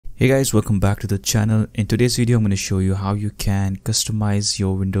Hey guys, welcome back to the channel. In today's video I'm going to show you how you can customize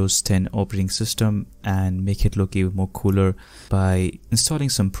your Windows 10 operating system and make it look even more cooler by installing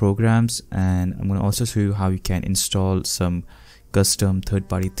some programs, and I'm going to also show you how you can install some custom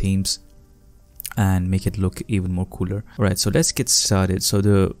third-party themes and make it look even more cooler. Alright, so let's get started. So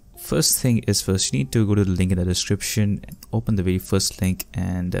the first thing is, first you need to go to the link in the description, open the very first link,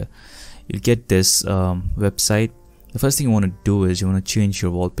 and you'll get this website. The first thing you want to do is you want to change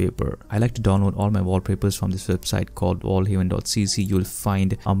your wallpaper. I like to download all my wallpapers from this website called wallhaven.cc. You'll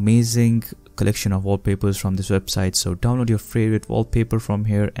find amazing collection of wallpapers from this website. So download your favorite wallpaper from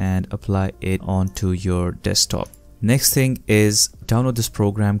here and apply it onto your desktop. Next thing is download this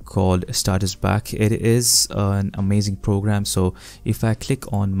program called Taskbar. It is an amazing program. So if I click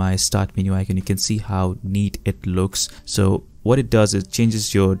on my start menu icon, you can see how neat it looks. So what it does is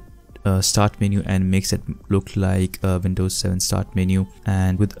changes your start menu and makes it look like a Windows 7 start menu,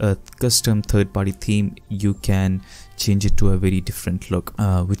 and with a custom third-party theme you can change it to a very different look,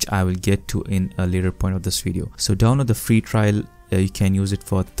 which I will get to in a later point of this video. So download the free trial. You can use it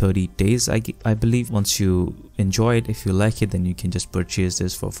for 30 days I believe. Once you enjoy it, if you like it, then you can just purchase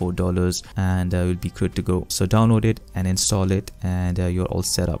this for $4 and you'll be good to go. So download it and install it, and you're all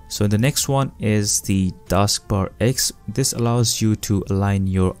set up. So the next one is the Taskbar X. This allows you to align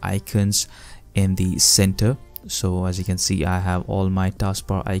your icons in the center. So as you can see, I have all my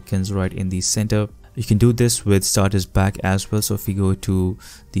taskbar icons right in the center. You can do this with Taskbar as well. So if you go to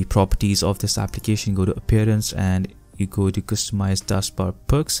the properties of this application, go to appearance, and you go to customize taskbar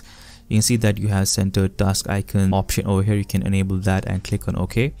perks, you can see that you have center task icon option over here. You can enable that and click on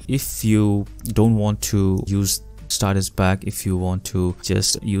OK. If you don't want to use Taskbar, if you want to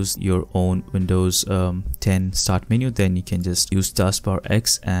just use your own Windows 10 start menu, then you can just use Taskbar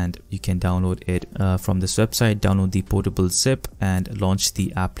X and you can download it from this website. Download the portable zip and launch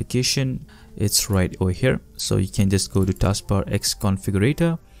the application. It's right over here. So you can just go to Taskbar X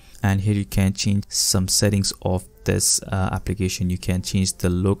configurator, and here you can change some settings of this application. You can change the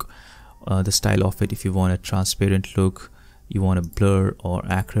look, the style of it. If you want a transparent look, you want a blur or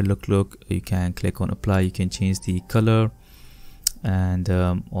acrylic look, you can click on apply. You can change the color and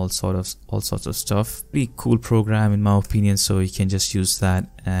all sorts of stuff. Pretty cool program in my opinion. So you can just use that,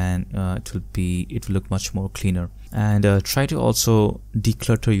 and it will look much more cleaner. And try to also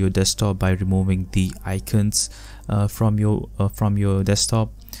declutter your desktop by removing the icons from your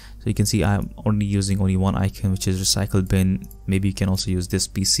desktop. So you can see I'm only using one icon, which is recycle bin. Maybe you can also use this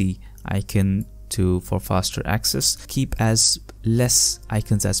PC icon for faster access. Keep as less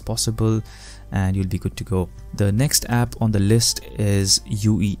icons as possible and you'll be good to go. The next app on the list is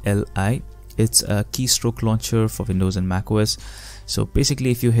Ueli. It's a keystroke launcher for Windows and macOS. So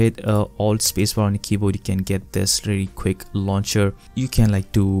basically, if you hit Alt spacebar on the keyboard, you can get this really quick launcher. You can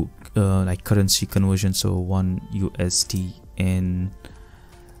do like currency conversion, so 1 USD in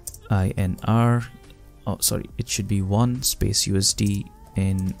INR. Oh sorry, it should be 1 space USD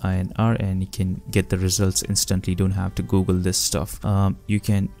in INR, and you can get the results instantly. Don't have to Google this stuff. You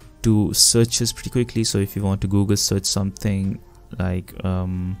can do searches pretty quickly. So if you want to Google search something like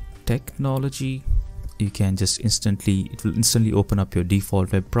technology, you can just it will instantly open up your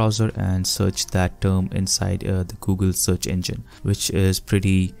default web browser and search that term inside the Google search engine, which is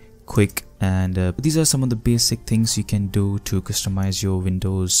pretty quick. And these are some of the basic things you can do to customize your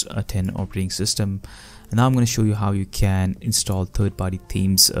Windows 10 operating system. And now I'm going to show you how you can install third-party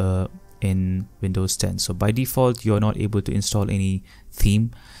themes in Windows 10. So by default, you're not able to install any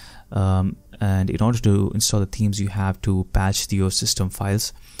theme, and in order to install the themes, you have to patch your system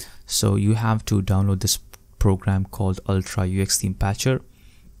files. So you have to download this program called Ultra UX Theme Patcher.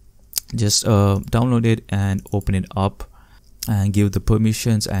 Just download it and open it up and give the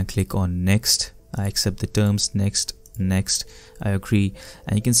permissions and click on next. I accept the terms. Next, I agree.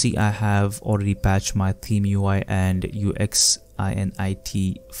 And you can see I have already patched my theme UI and UX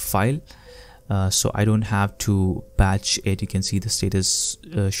init file, so I don't have to patch it. You can see the status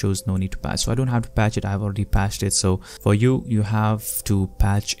shows no need to patch, so I don't have to patch it. I've already patched it. So for you have to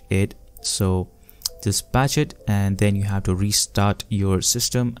patch it. So just patch it, and then you have to restart your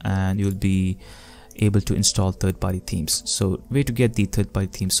system and you'll be able to install third-party themes. So way to get the third-party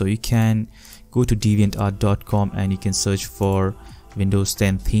themes, so you can go to deviantart.com and you can search for Windows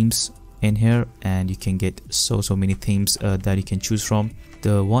 10 themes in here, and you can get so many themes that you can choose from.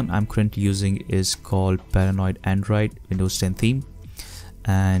 The one I'm currently using is called Paranoid Android Windows 10 theme,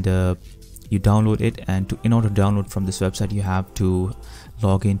 and you download it. And in order to download from this website, you have to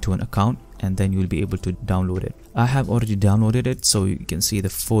log into an account, and then you'll be able to download it. I have already downloaded it, so you can see the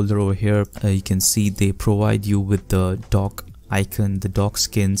folder over here. You can see they provide you with the doc icon, the dock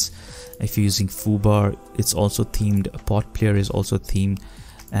skins. If you're using foobar, it's also themed. Pot player is also themed,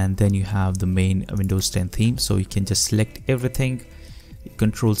 and then you have the main Windows 10 theme. So you can just select everything,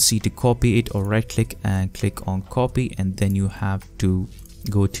 Control C to copy it, or right click and click on copy, and then you have to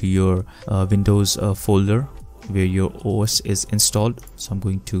go to your Windows folder where your OS is installed. So I'm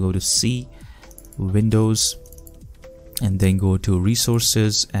going to go to C, Windows, and then go to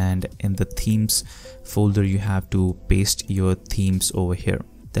resources, and in the themes folder you have to paste your themes over here.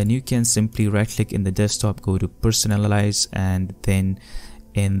 Then you can simply right click in the desktop, go to personalize, and then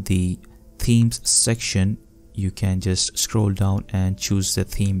in the themes section you can just scroll down and choose the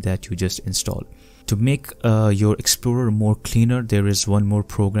theme that you just installed. To make your Explorer more cleaner, there is one more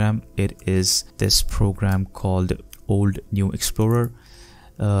program. It is this program called Old New Explorer.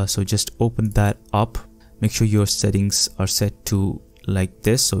 So just open that up. Make sure your settings are set to like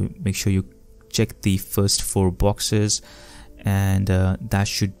this. So make sure you check the first 4 boxes, and that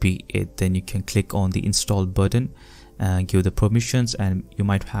should be it. Then you can click on the install button and give the permissions, and you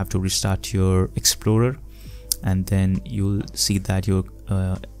might have to restart your Explorer, and then you'll see that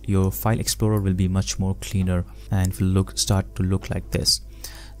your file explorer will be much more cleaner and will start to look like this.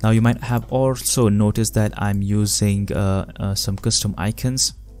 Now you might have also noticed that I'm using some custom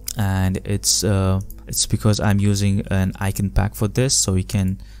icons, and it's because I'm using an icon pack for this. So you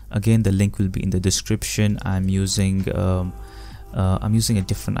can, again, the link will be in the description. I'm using a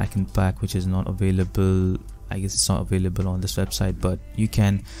different icon pack which is not available. I guess it's not available on this website, but you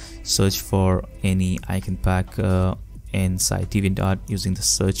can search for any icon pack inside DeviantArt using the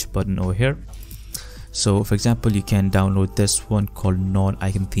search button over here. So for example, you can download this one called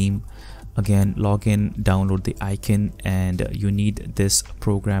non-icon theme. Again, log in, download the icon, and you need this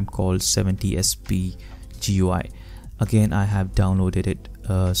program called 70SP GUI. Again, I have downloaded it,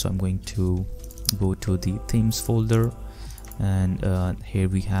 so I'm going to go to the themes folder, and here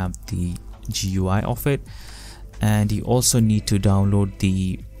we have the GUI of it. And you also need to download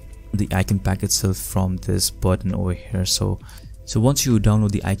the icon pack itself from this button over here. So once you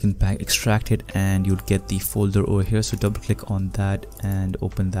download the icon pack, extract it, and you'll get the folder over here. So double click on that and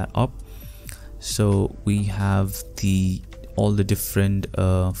open that up. So we have all the different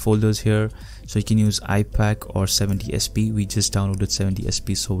folders here. So you can use iPack or 70SP. We just downloaded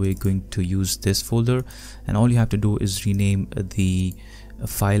 70SP, so we're going to use this folder, and all you have to do is rename the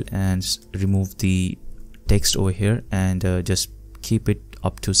file and remove the text over here, and just keep it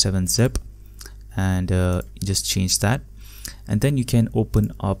up to 7-zip, and just change that. And then you can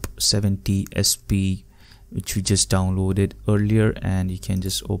open up 70SP, which we just downloaded earlier, and you can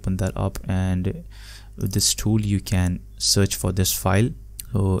just open that up, and with this tool you can search for this file.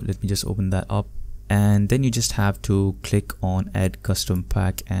 So let me just open that up, and then you just have to click on add custom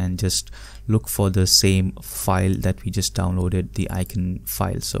pack and just look for the same file that we just downloaded, the icon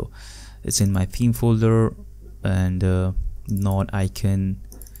file. So it's in my theme folder, and node icon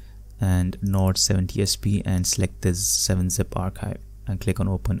and node 70SP, and select this 7-zip archive and click on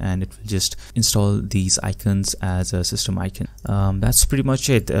open, and it will just install these icons as a system icon. That's pretty much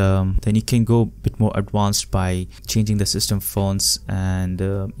it. Then you can go a bit more advanced by changing the system fonts, and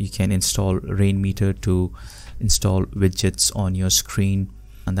you can install rain meter to install widgets on your screen,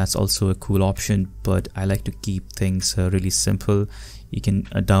 and that's also a cool option, but I like to keep things really simple. You can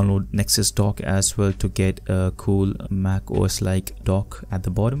download Nexus dock as well to get a cool Mac OS like dock at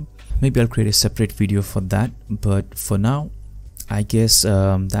the bottom. Maybe I'll create a separate video for that, but for now I guess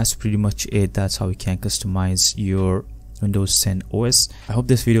that's pretty much it. That's how you can customize your Windows 10 OS. I hope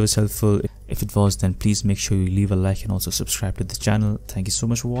this video was helpful. If it was, then please make sure you leave a like and also subscribe to the channel. Thank you so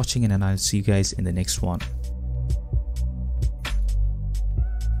much for watching, and I'll see you guys in the next one.